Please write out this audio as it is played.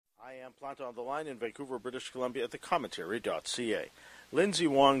I am Planta on the line in Vancouver, British Columbia at thecommentary.ca. Lindsay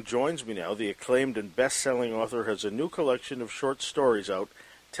Wong joins me now. The acclaimed and best-selling author has a new collection of short stories out,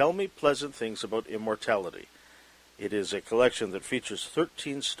 Tell Me Pleasant Things About Immortality. It is a collection that features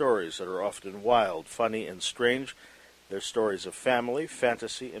 13 stories that are often wild, funny, and strange. They're stories of family,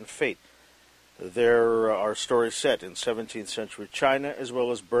 fantasy, and fate. There are stories set in 17th century China as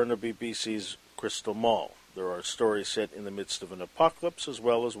well as Burnaby, BC's Crystal Mall. There are stories set in the midst of an apocalypse as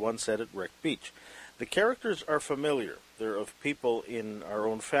well as one set at Wreck Beach. The characters are familiar. They're of people in our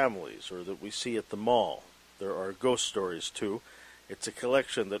own families or that we see at the mall. There are ghost stories, too. It's a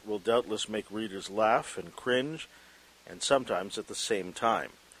collection that will doubtless make readers laugh and cringe, and sometimes at the same time.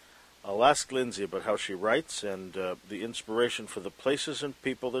 I'll ask Lindsay about how she writes and the inspiration for the places and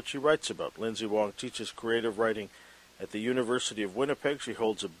people that she writes about. Lindsay Wong teaches creative writing at the University of Winnipeg. She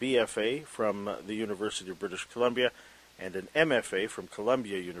holds a BFA from the University of British Columbia and an MFA from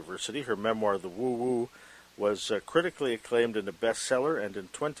Columbia University. Her memoir, The Woo Woo, was critically acclaimed and a bestseller, and in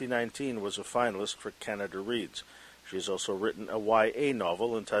 2019 was a finalist for Canada Reads. She has also written a YA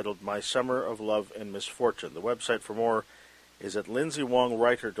novel entitled My Summer of Love and Misfortune. The website for more is at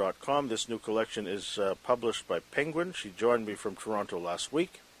lindsaywongwriter.com. This new collection is published by Penguin. She joined me from Toronto last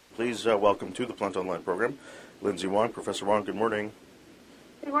week. Please welcome to the Plant Online program, Lindsay Wong. Professor Wong, good morning.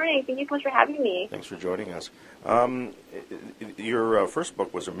 Good morning. Thank you so much for having me. Thanks for joining us. Your first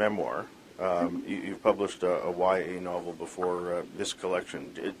book was a memoir. You've published a YA novel before this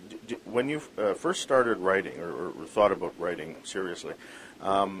collection. When you first started writing or thought about writing seriously,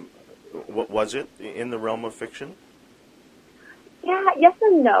 what was it in the realm of fiction? Yeah, yes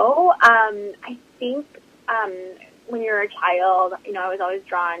and no. I think when you're a child, I was always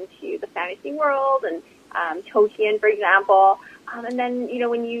drawn to the fantasy world and Tolkien, for example. And then,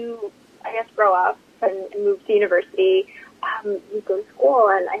 when you, grow up and move to university, you go to school,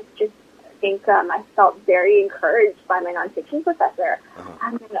 and I just think I felt very encouraged by my nonfiction professor.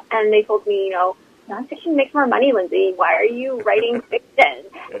 Uh-huh. And they told me, nonfiction makes more money, Lindsay. Why are you writing fiction?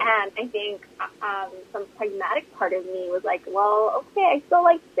 And I think some pragmatic part of me was like, well, okay, I still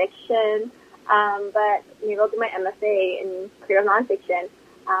like fiction, but maybe I'll do my MFA in creative nonfiction.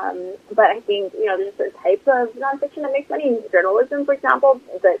 But I think, there's certain types of nonfiction that makes money, journalism, for example,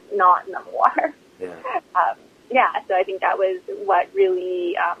 but not memoir. Yeah. So I think that was what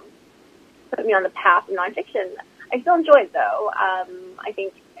really put me on the path of nonfiction. I still enjoy it, though. I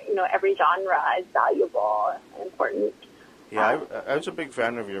think, every genre is valuable and important. Yeah, I was a big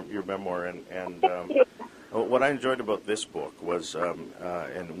fan of your memoir, and what I enjoyed about this book was,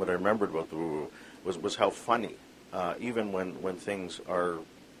 and what I remembered about the Woo Woo was how funny, even when things are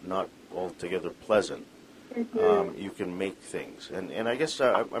not altogether pleasant, you can make things. And I guess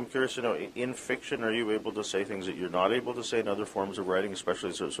I'm curious to know, in fiction, are you able to say things that you're not able to say in other forms of writing,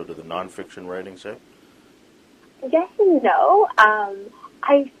 especially sort of the nonfiction writing, say? Yes and no.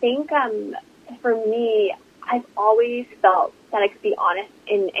 I think for me, I've always felt that I could be honest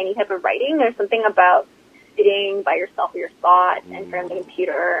in any type of writing. There's something about sitting by yourself with your thoughts in front of the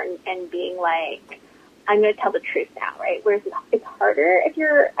computer and being like, I'm going to tell the truth now, right? Whereas it's harder if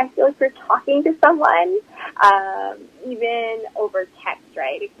I feel like you're talking to someone, even over text,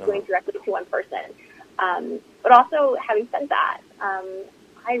 right? It's going directly to one person. But also, having said that,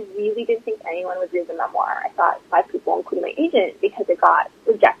 I really didn't think anyone would read the memoir. I thought 5 people, including my agent, because it got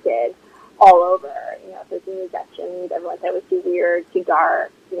rejected all over. 13 rejections. Everyone said it was too weird, too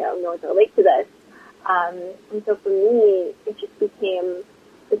dark. No one can relate to this. And so for me, it just became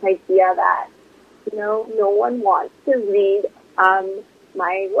this idea that, no one wants to read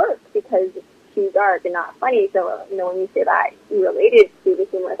my work because it's too dark and not funny. So, when you say that you related to the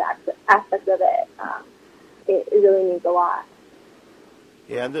humorous aspects of it, it really means a lot.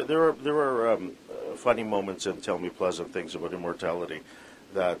 Yeah, and there were funny moments in Tell Me Pleasant Things About Immortality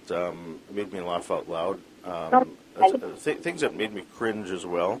that made me laugh out loud. Things that made me cringe as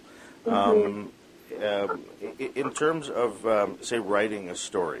well. In terms of, say, writing a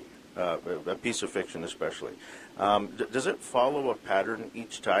story, a piece of fiction especially, does it follow a pattern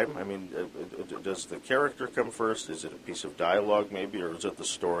each time? I mean, does the character come first? Is it a piece of dialogue maybe, or is it the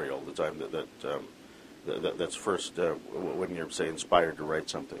story all the time that's first when you're, say, inspired to write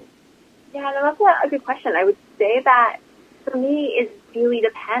something? Yeah, no, that's a good question. I would say that for me, it really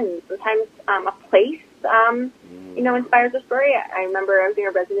depends. Sometimes a place, inspires a story. I remember I was doing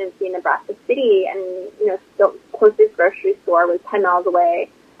a residency in Nebraska City, and the closest grocery store was 10 miles away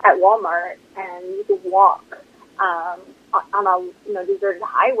at Walmart, and you could walk on a deserted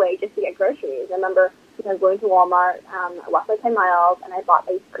highway just to get groceries. I remember going to Walmart. I walked like 10 miles, and I bought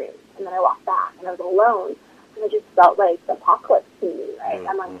ice cream, and then I walked back, and I was alone. and it just felt like the apocalypse to me, right? Mm-hmm.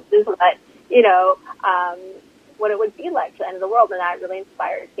 I'm like, this is what, you know, what it would be like to the end of the world, and that really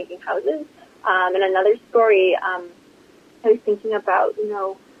inspired Thinking Houses. And another story, I was thinking about, you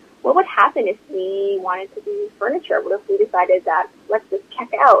know, what would happen if we wanted to do furniture? What if we decided that let's just check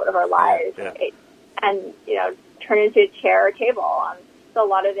out of our lives, right? And, you know, turn into a chair or table? So a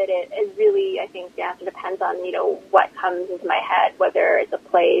lot of it is really, I think, the answer depends on, you know, what comes into my head, whether it's a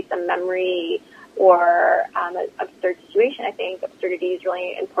place, a memory, or an absurd situation. I think absurdity is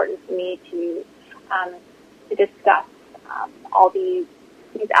really important for me to discuss all these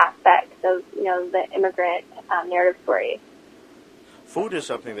aspects of, you know, the immigrant narrative story. Food is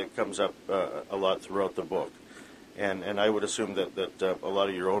something that comes up a lot throughout the book, and I would assume that a lot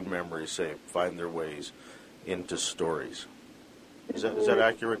of your own memories, say, find their ways into stories. Is that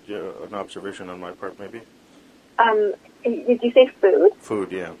accurate? An observation on my part, maybe? Did you say food?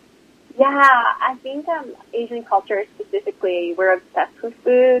 Food, yeah. Yeah, I think Asian culture specifically, we're obsessed with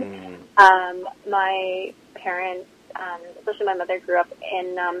food. My parents, especially my mother, grew up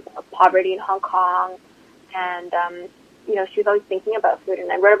in poverty in Hong Kong, and you know, she was always thinking about food.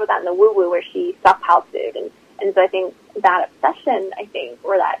 And I wrote about that in the Woo Woo, where she stockpiled food, and so I think that obsession,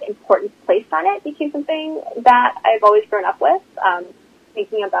 or that importance placed on it, became something that I've always grown up with.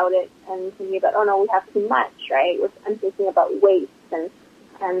 Thinking about it and thinking about, oh no, we have too much, right? I'm thinking about waste and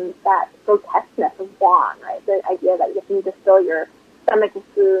that grotesqueness of Wong, right? The idea that you need to fill your stomach with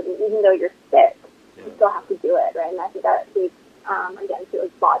food, and even though you're sick, you still have to do it, right? And I think that speaks, again, to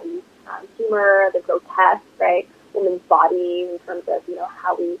like body humor, the grotesque, right? Women's body in terms of, you know,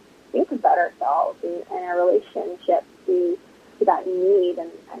 how we think about ourselves and our relationship to that need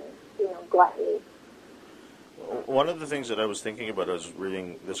and you know, gluttony. One of the things that I was thinking about as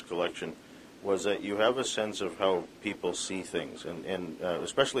reading this collection was that you have a sense of how people see things, and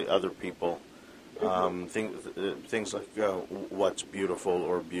especially other people, things like what's beautiful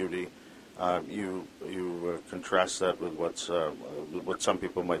or beauty. You contrast that with what some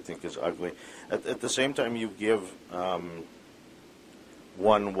people might think is ugly. At the same time, you give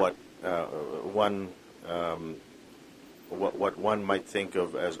what one might think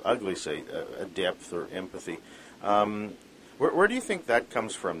of as ugly, say, a depth or empathy. Where do you think that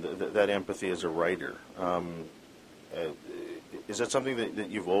comes from, that empathy as a writer? Is that something that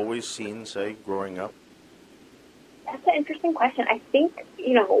you've always seen, say, growing up? That's an interesting question. I think,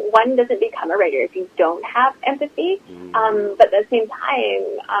 you know, one doesn't become a writer if you don't have empathy. But at the same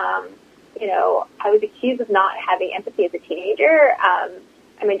time, you know, I was accused of not having empathy as a teenager.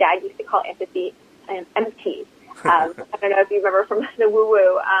 And my dad used to call empathy empty. I don't know if you remember from the Woo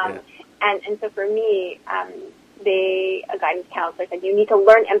Woo. And so for me, a guidance counselor said, you need to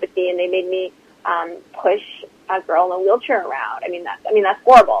learn empathy, and they made me push a girl in a wheelchair around. I mean, that's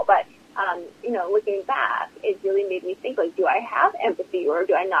horrible, but you know, looking back, it really made me think, like, do I have empathy, or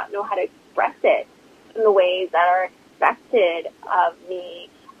do I not know how to express it in the ways that are expected of me,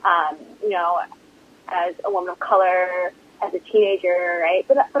 you know, as a woman of color, as a teenager, right?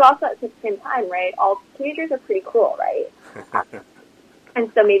 But also at the same time, right, all teenagers are pretty cool, right?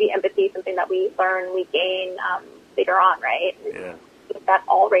 And so maybe empathy is something that we learn, we gain later on, right? Yeah. That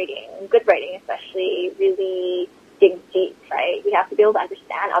all writing, good writing especially, really digs deep, right? We have to be able to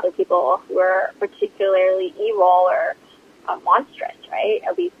understand other people who are particularly evil or monstrous, right?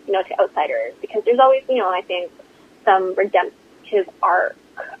 At least, you know, to outsiders. Because there's always, you know, I think some redemptive arc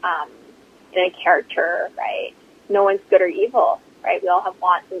in a character, right? No one's good or evil, right? We all have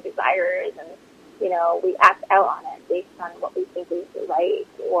wants and desires, and, you know, we act out on it based on what we think is right,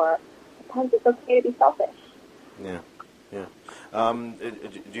 or sometimes it's okay to be selfish. Yeah, yeah. I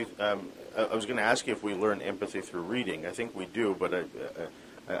was going to ask you if we learn empathy through reading. I think we do, but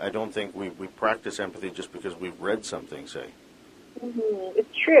I don't think we practice empathy just because we've read something, say. Mm-hmm.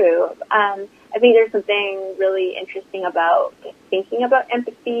 It's true. I think there's something really interesting about thinking about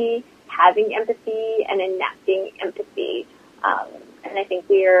empathy, having empathy, and enacting empathy. And I think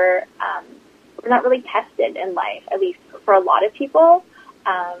we're not really tested in life, at least for a lot of people.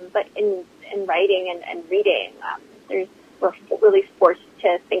 But in writing and reading, we're really forced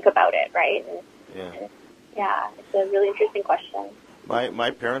to think about it, right? And it's a really interesting question.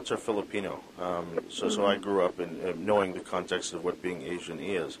 My parents are Filipino, so I grew up in knowing the context of what being Asian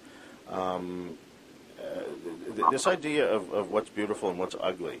is. This idea of what's beautiful and what's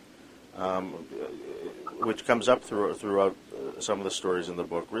ugly, which comes up throughout some of the stories in the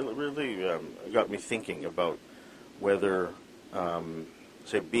book, really got me thinking about whether,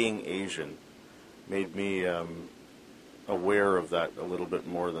 say, being Asian made me aware of that a little bit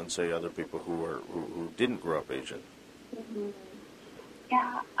more than, say, other people who didn't grow up Asian. Mm-hmm.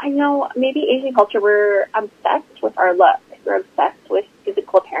 Yeah, I know. Maybe Asian culture, we're obsessed with our looks. We're obsessed with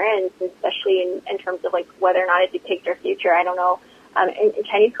physical appearance, especially in terms of like whether or not it dictates our future. I don't know. In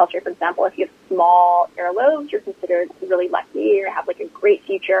Chinese culture, for example, if you have small earlobes, you're considered really lucky or have like a great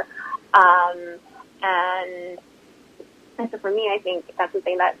future. And so for me, I think that's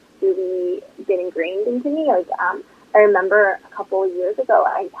something that's really been ingrained into me. Like, I remember a couple of years ago,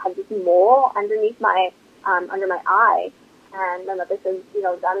 I had this mole underneath my, under my eye. And my mother said,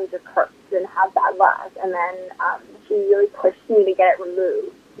 that means you're cursed and have bad luck. And then she really pushed me to get it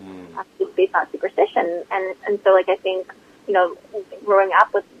removed, just based on superstition. And so, like, I think, growing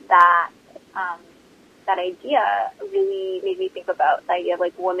up with that that idea really made me think about the idea of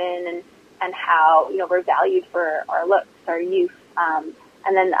like women and how we're valued for our looks, our youth, and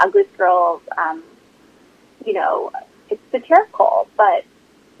then the ugliest girls. It's satirical, but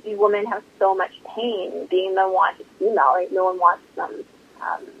these women have so much pain being the wanted female. Like no one wants them.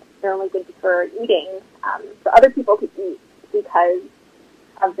 They're only good for eating, for other people to eat because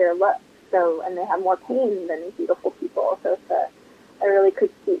of their looks. So, and they have more pain than beautiful people. So it's a really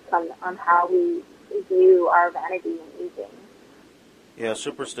critique on how we view our vanity and aging. Yeah,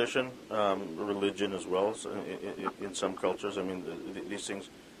 superstition, religion as well. So in some cultures, I mean, these things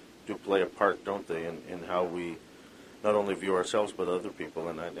do play a part, don't they, in how we not only view ourselves but other people.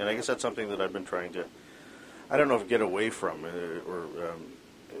 And I guess that's something that I've been trying to, I don't know if get away from or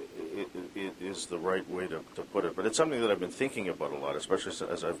it is the right way to put it, but it's something that I've been thinking about a lot, especially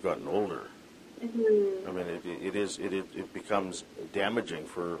as I've gotten older. Mm-hmm. I mean, it becomes damaging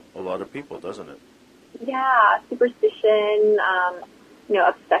for a lot of people, doesn't it? Yeah, superstition,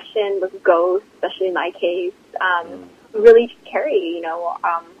 obsession with ghosts, especially in my case, really carry,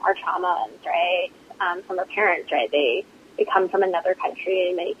 our traumas, right, from our parents, right? They come from another country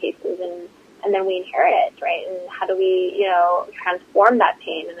in many cases, and then we inherit it, right? And how do we, transform that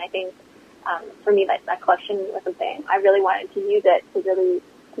pain? And I think, for me, that collection was something I really wanted to use it to really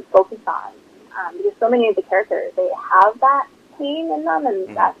to focus on, because so many of the characters, they have that pain in them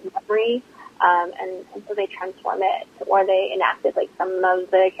and that memory, and so they transform it, or they enact it. Like some of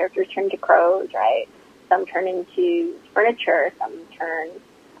the characters turn to crows, right? Some turn into furniture, some turn,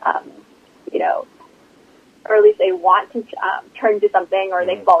 or at least they want to turn to something, or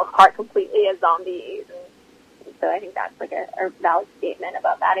they fall apart completely as zombies. And so I think that's like a valid statement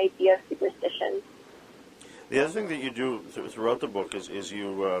about that idea of superstition. The other thing that you do throughout the book is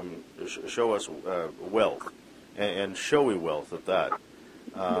you show us wealth, and showy wealth at that.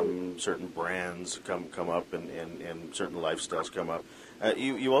 Certain brands come up, and certain lifestyles come up.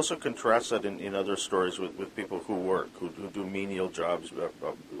 You also contrast that in other stories with people who work, who do menial jobs,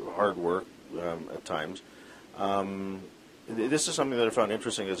 hard work at times. This is something that I found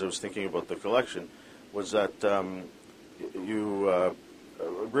interesting as I was thinking about the collection, was that you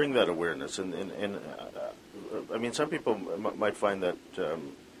bring that awareness, and I mean, some people might find that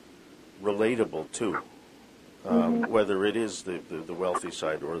relatable too, whether it is the wealthy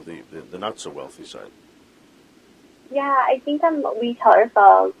side or the not so wealthy side. Yeah, I think we tell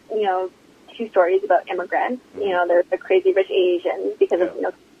ourselves, two stories about immigrants. There's the crazy rich Asians because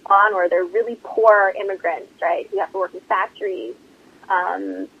of or they're really poor immigrants, right, who have to work in factories.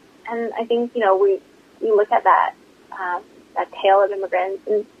 And I think, we look at that tale of immigrants,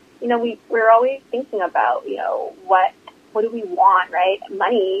 and, we're always thinking about, what do we want, right?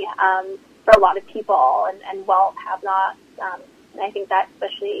 Money, for a lot of people, and wealth have not, and I think that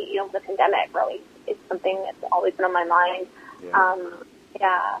especially, the pandemic really is something that's always been on my mind.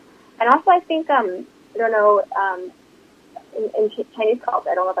 Yeah. And also I think, I don't know, in Chinese culture,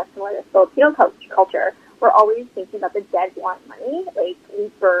 I don't know if that's similar to Filipino culture, we're always thinking about the dead want money. Like, we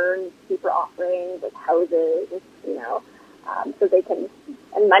burn super offerings, like houses, so they can,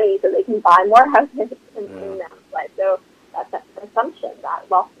 and money so they can buy more houses in that life. So that's an assumption that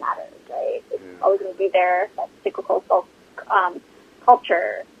wealth matters, right? It's always going to be there, that cyclical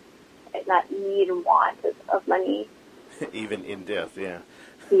culture, that need and want of money. Even in death, yeah.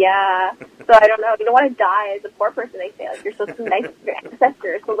 Yeah. So I don't know. You don't want to die as a poor person, they say. Like, you're supposed to be nice to your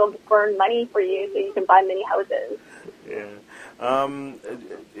ancestors, so they'll burn money for you so you can buy many houses. Yeah.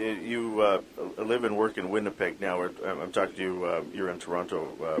 You live and work in Winnipeg now. I'm talking to you. You're in Toronto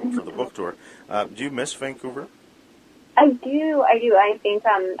for the book tour. Do you miss Vancouver? I do. I think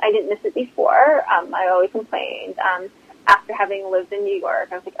I didn't miss it before. I always complained. After having lived in New York,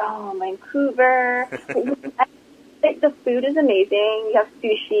 I was like, oh, Vancouver. The food is amazing. You have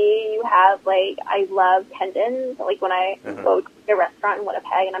sushi. You have, I love tendons. Like, when I go to a restaurant in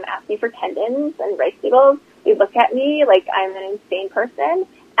Winnipeg and I'm asking for tendons and rice noodles, they look at me like I'm an insane person.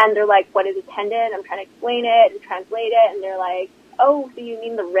 And they're like, what is a tendon? I'm trying to explain it and translate it. And they're like, oh, so you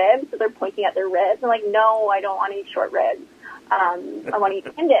mean the ribs? So they're pointing at their ribs. I'm like, no, I don't want to eat short ribs. I want to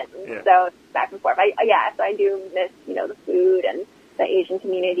eat tendons. Yeah. So back and forth. So I do miss, the food and the Asian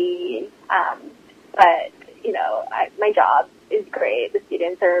community. But, my job is great. The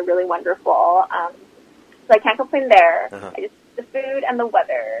students are really wonderful. So I can't complain there. Uh-huh. I just, the food and the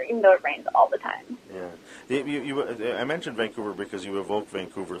weather, even though it rains all the time. Yeah. I mentioned Vancouver because you evoke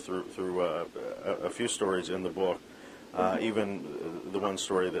Vancouver through a few stories in the book. Even the one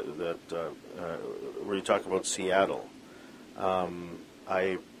story that where you talk about Seattle.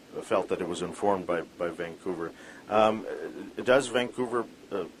 I felt that it was informed by Vancouver. Does Vancouver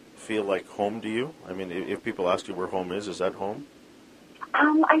feel like home to you? I mean, if people ask you where home is that home?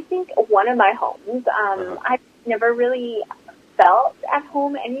 I think one of my homes. I've never really felt at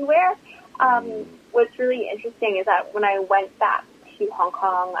home anywhere. What's really interesting is that when I went back to Hong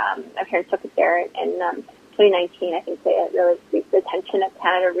Kong, my parents took us there in 2019. I think they really reached the attention of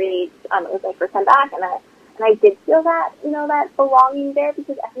Canada. Really, it was my first time back, and I did feel that, that belonging there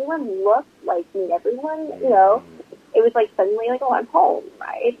because everyone looked like me. Everyone, it was like suddenly like, oh, I'm home,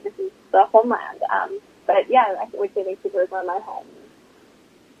 right? This is the homeland. But yeah, I would say Vancouver is one of my homes.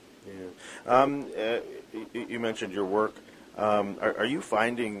 Yeah. You mentioned your work. Are you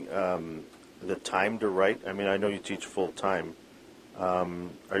finding the time to write? I mean, I know you teach full time.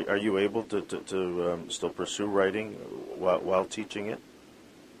 Are you able to still pursue writing while teaching it?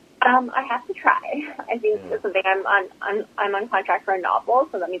 I have to try. I think it's something I'm on contract for a novel,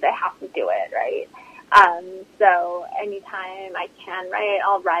 so that means I have to do it, right? So anytime I can write,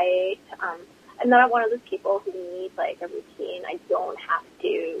 I'll write. I'm not one of those people who needs like a routine. I don't have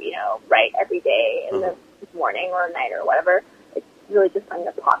to, write every day in the morning or night or whatever. It's really just finding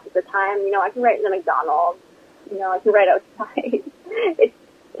a pocket of time. I can write in the McDonald's. I can write outside.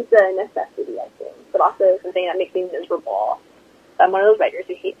 It's a necessity, I think, but also something that makes me miserable. So I'm one of those writers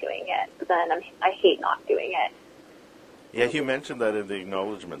who hate doing it, but then I hate not doing it. Yeah, you mentioned that in the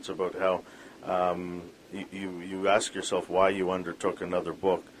acknowledgments about how you ask yourself why you undertook another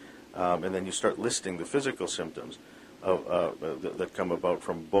book, and then you start listing the physical symptoms that come about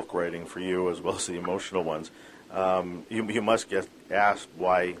from book writing for you, as well as the emotional ones. You must get asked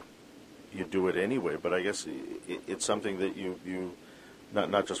why you do it anyway, but I guess it's something that you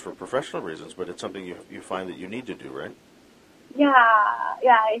not just for professional reasons, but it's something you find that you need to do, right? Yeah.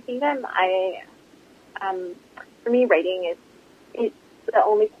 I think for me, writing it's the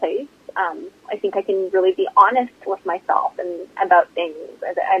only place I think I can really be honest with myself and about things.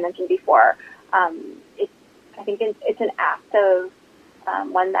 As I mentioned before, I think it's an act of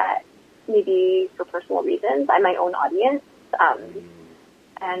one that maybe for personal reasons I'm my own audience.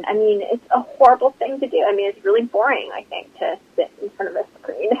 And I mean, it's a horrible thing to do. I mean, it's really boring, I think, to sit in front of a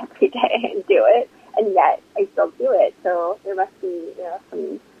screen every day and do it. And yet I still do it. So there must be,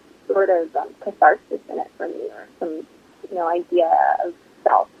 some sort of catharsis in it for me, or some, idea of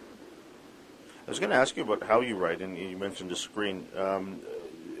self. I was going to ask you about how you write, and you mentioned a screen.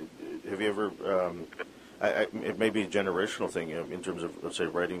 Have you ever? It may be a generational thing in terms of, let's say,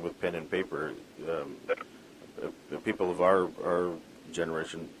 writing with pen and paper. People of our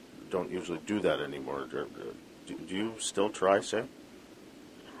generation don't usually do that anymore. Do you still try, say?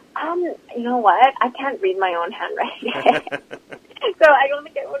 You know what? I can't read my own handwriting. So I don't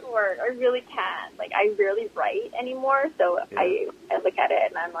think it would work. I really can't. Like, I rarely write anymore, so I look at it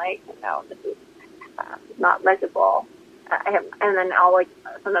and I'm like, no, this is not legible. And then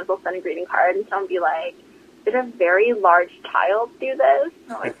sometimes I'll send a greeting card and someone will be like, did a very large child do this?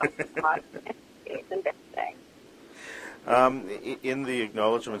 And I'm like, oh my God, it's embarrassing. In the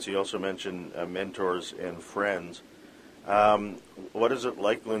acknowledgments, you also mentioned mentors and friends. What is it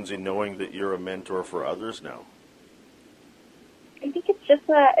like, Lindsay, knowing that you're a mentor for others now? I think it's just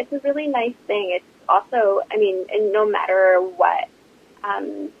it's a really nice thing. It's also, I mean, and no matter what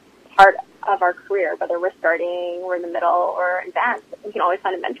part of our career, whether we're starting, we're in the middle, or advanced, we can always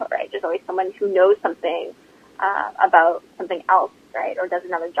find a mentor, right? There's always someone who knows something about something else, right, or does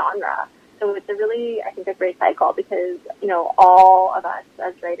another genre. So it's I think, a great cycle because, all of us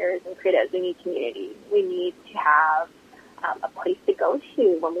as writers and creatives, we need community. We need to have a place to go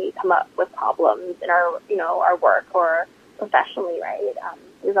to when we come up with problems in our, our work or professionally, right?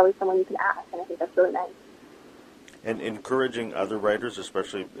 There's always someone you can ask, and I think that's really nice. And encouraging other writers,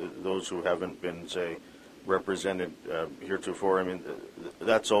 especially those who haven't been, say, represented heretofore, I mean,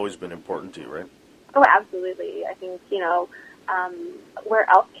 that's always been important to you, right? Oh, absolutely. I think, where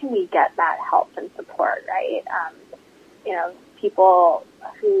else can we get that help and support, right? People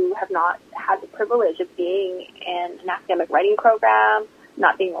who have not had the privilege of being in an academic writing program,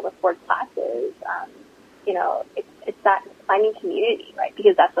 not being able to afford classes, it's it's that finding community, right?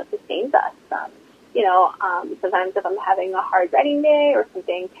 Because that's what sustains us. Sometimes if I'm having a hard writing day or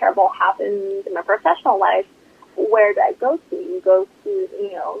something terrible happens in my professional life, where do I go to? You go to,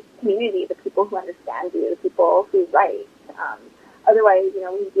 community, the people who understand you, the people who write. Otherwise,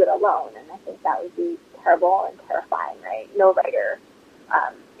 we do it alone, and I think that would be terrible and terrifying, right? No writer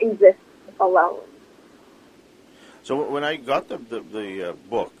exists alone. So when I got the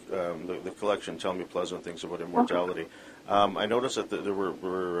book, the collection, Tell Me Pleasant Things About Immortality, I noticed that there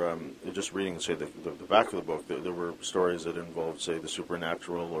were just reading, say, the back of the book, there were stories that involved, say, the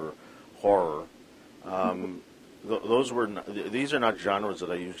supernatural or horror. These are not genres that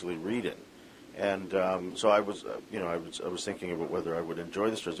I usually read in. And so I was thinking about whether I would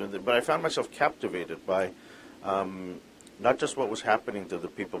enjoy the stories, but I found myself captivated by not just what was happening to the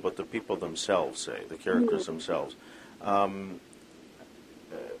people, but the people themselves, say, the characters themselves.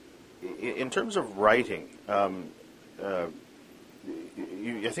 In terms of writing, I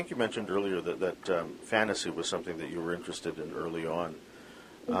think you mentioned earlier that fantasy was something that you were interested in early on.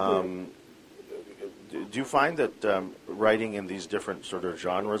 Do you find that writing in these different sort of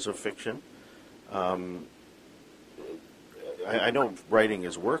genres of fiction, I know writing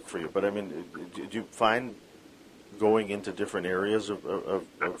is work for you, but I mean, do you find going into different areas of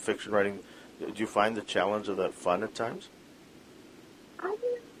fiction writing, do you find the challenge of that fun at times?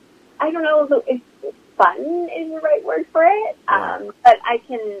 I don't know if fun is the right word for it, but I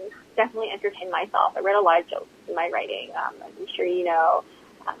can definitely entertain myself. I read a lot of jokes in my writing, as I'm sure you know,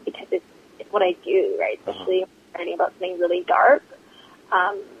 because it's what I do, right? Especially writing about something really dark.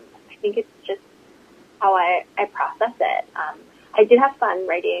 I think it's just how I process it. I did have fun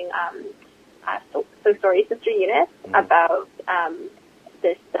writing So Story, Sister Eunice, about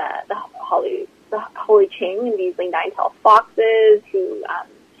the Holy Ching and these like nine-tailed foxes who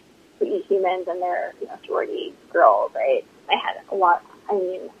eat humans, and they're sorority girls, right? I had a lot.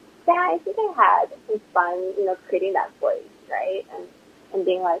 I think I had some fun, creating that voice, right? And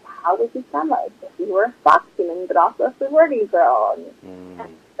being like, how does he sound like if you were a fox human, but also a sorority girl? And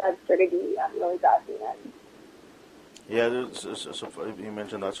that absurdity really got me in. Yeah, you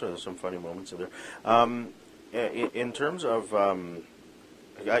mentioned that, so there's some funny moments in there. In terms of,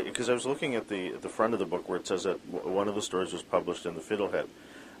 because I was looking at the front of the book where it says that one of the stories was published in the Fiddlehead.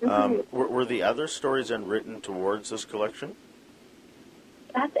 Were the other stories then written towards this collection?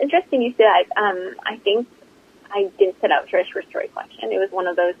 That's interesting you say that. I think I didn't set out for a short story collection. It was one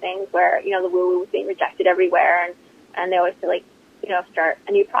of those things where, the woo-woo was being rejected everywhere, and they always say, like, start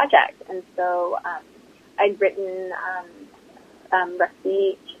a new project. And so I'd written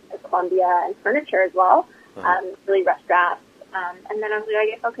Recipe, Columbia, and Furniture as well, really rough drafts. And then I was like, I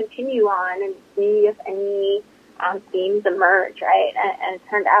guess I'll continue on and see if any themes emerge, right? And it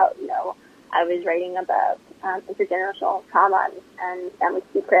turned out, I was writing about intergenerational trauma and family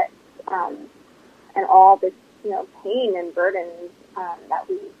secrets, and all this, pain and burdens that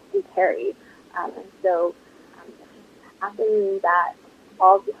we carry. And so it happened that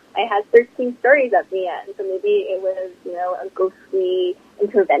I had 13 stories at the end, so maybe it was, a ghostly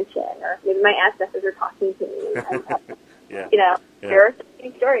intervention, or maybe my ancestors are talking to me. And, there are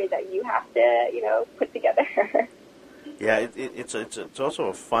 13 stories that you have to, put together. Yeah, it's also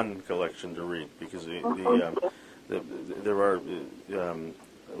a fun collection to read because there are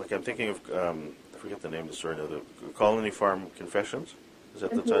like I'm thinking of I forget the name of the story now, the Colony Farm Confessions. Is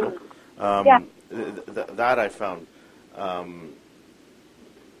that the title? That I found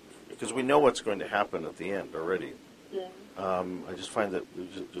because we know what's going to happen at the end already. I just find that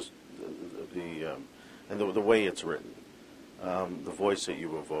just the way it's written, the voice that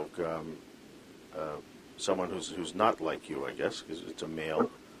you evoke. Someone who's not like you, I guess, because it's a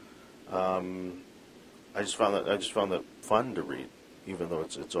male. I just found that fun to read, even though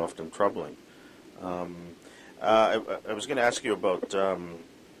it's often troubling. I was going to ask you about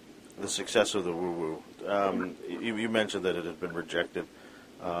the success of the woo-woo. You mentioned that it had been rejected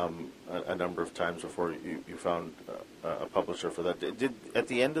a number of times before you found a publisher for that. Did at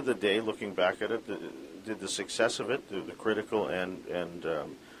the end of the day, looking back at it, did the success of it, the critical and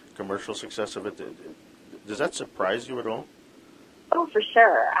commercial success of it, does that surprise you at all? Oh, for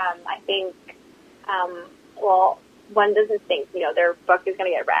sure. I think, one doesn't think, their book is going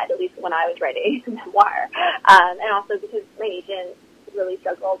to get read, at least when I was writing a memoir. And also because my agent really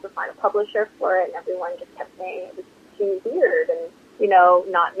struggled to find a publisher for it, and everyone just kept saying it was too weird and,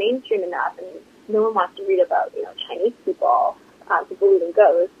 not mainstream enough, and no one wants to read about, Chinese people who believe in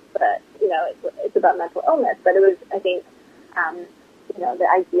ghosts, but, it's about mental illness. But it was, I think, the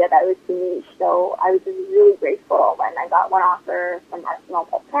idea that it was too niche. So I was just really grateful when I got one offer from Arsenal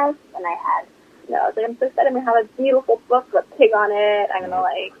Press, and I had, know, it's like, I'm so excited. I'm going to have a beautiful book with a pig on it. I'm going to,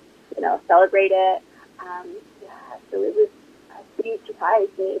 like, you know, celebrate it. Yeah, so it was a huge surprise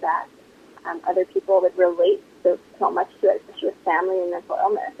to me that other people would relate so much to it, especially with family and mental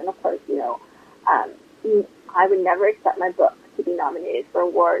illness. And, of course, you know, I would never accept my book to be nominated for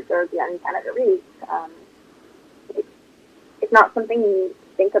awards or be on Canada Reads. It's not something you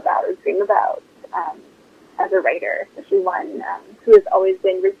think about or dream about as a writer, especially one who has always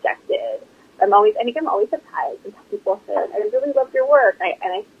been rejected. I think I'm always surprised when people say, "I really love your work,"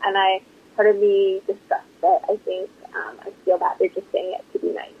 and I part of me disgusts it. I think I feel that they're just saying it to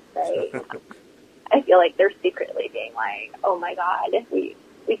be nice, right? I feel like they're secretly being like, "Oh my God, we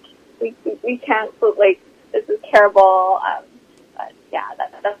can't, like, this is terrible." But yeah,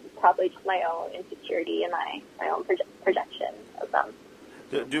 that's probably just my own insecurity and my own projection of them.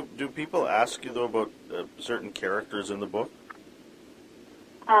 Do people ask you, though, about certain characters in the book?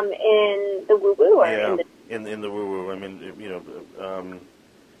 In the woo-woo or in the woo-woo. I mean, you know,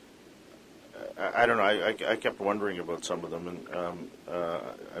 I don't know. I kept wondering about some of them, and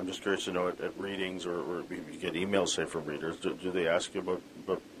I'm just curious to know at readings or you get emails, say, from readers. Do they ask you about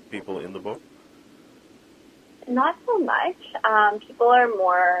people in the book? Not so much. People are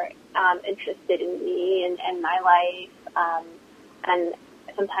more interested in me and my life, and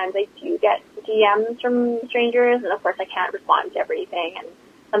sometimes I do get DMs from strangers, and of course I can't respond to everything, and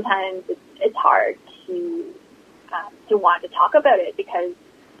sometimes it's hard to want to talk about it because,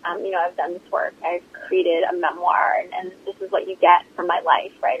 you know, I've done this work. I've created a memoir, and this is what you get from my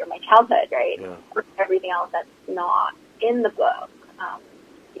life, right, or my childhood, right, or everything else that's not in the book.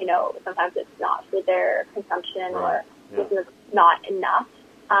 You know, sometimes it's not for their consumption or it's not enough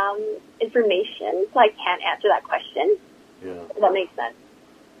information, so I can't answer that question. Yeah. Does that make sense?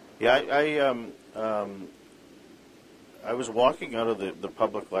 Yeah, I was walking out of the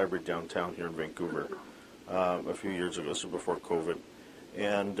public library downtown here in Vancouver a few years ago, so before COVID,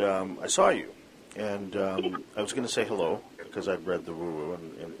 and I saw you, and I was going to say hello because I'd read the woo-woo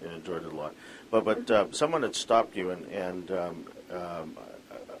and enjoyed it a lot, but someone had stopped you, and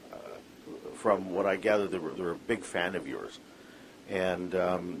from what I gathered, they were a big fan of yours, and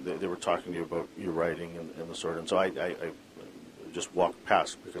they were talking to you about your writing and the sort, and so I just walked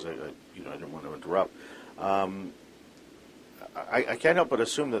past because I didn't want to interrupt. I can't help but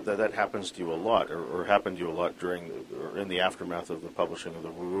assume that happens to you a lot, or happened to you a lot during or in the aftermath of the publishing of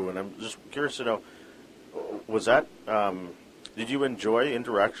the woo-woo, and I'm just curious to know, was that, did you enjoy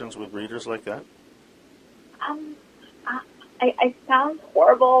interactions with readers like that? I sound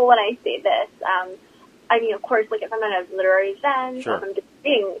horrible when I say this. I mean, of course, like if I'm at a literary event, or if I'm just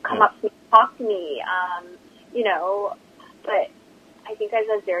reading, come up to me, talk to me, you know, but I think as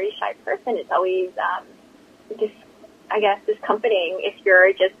a very shy person, it's always discomforting if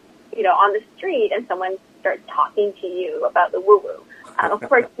you're just, you know, on the street and someone starts talking to you about the woo-woo. Of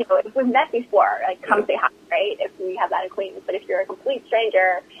course, you know, if we've met before, like, come say hi, right, if we have that acquaintance. But if you're a complete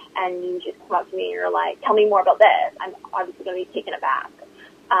stranger and you just come up to me and you're like, tell me more about this, I'm obviously going to be taken aback.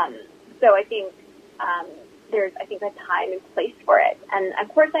 So I think there's a time and place for it. And, of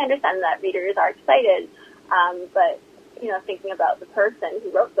course, I understand that readers are excited, but, you know, thinking about the person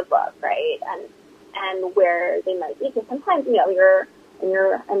who wrote the book, right, and where they might be. Because sometimes, you know,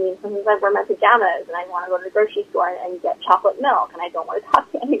 sometimes I wear my pajamas and I want to go to the grocery store and get chocolate milk and I don't want to talk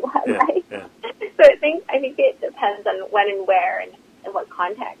to anyone, right? Yeah. So I think it depends on when and where and in what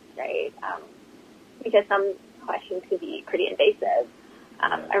context, right? Because some questions can be pretty invasive.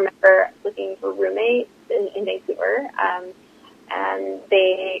 I remember looking for roommates in Vancouver, and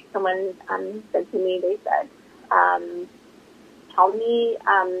someone said to me, they said, tell me,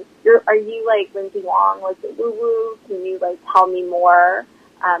 are you like Lindsay Wong, like the woo-woo? Can you like tell me more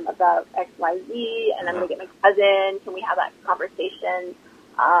about XYZ? And I'm going to get my cousin. Can we have that conversation?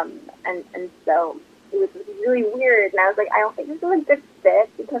 And so it was really weird. And I was like, I don't think this is a good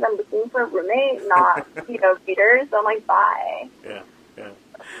fit because I'm looking for a roommate, not, you know, readers. So I'm like, bye. Yeah.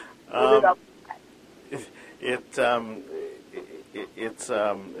 It's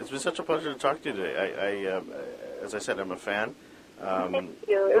been such a pleasure to talk to you today. As I said, I'm a fan. Thank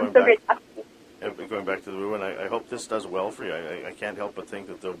you. It was so great talking to you. Going back to the woo, and I hope this does well for you. I can't help but think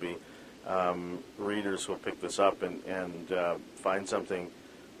that there'll be readers who'll pick this up and find something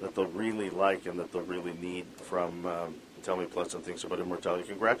that they'll really like and that they'll really need from Tell Me Pleasant Things About Immortality.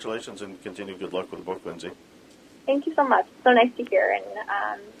 Congratulations and continued good luck with the book, Lindsay. Thank you so much. So nice to hear, and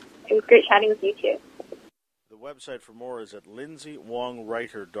it was great chatting with you too. The website for more is at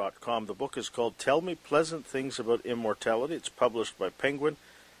lindsaywongwriter.com. The book is called Tell Me Pleasant Things About Immortality. It's published by Penguin.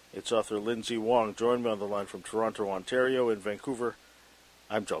 Its author, Lindsay Wong, joined me on the line from Toronto, Ontario. In Vancouver,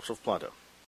 I'm Joseph Planta.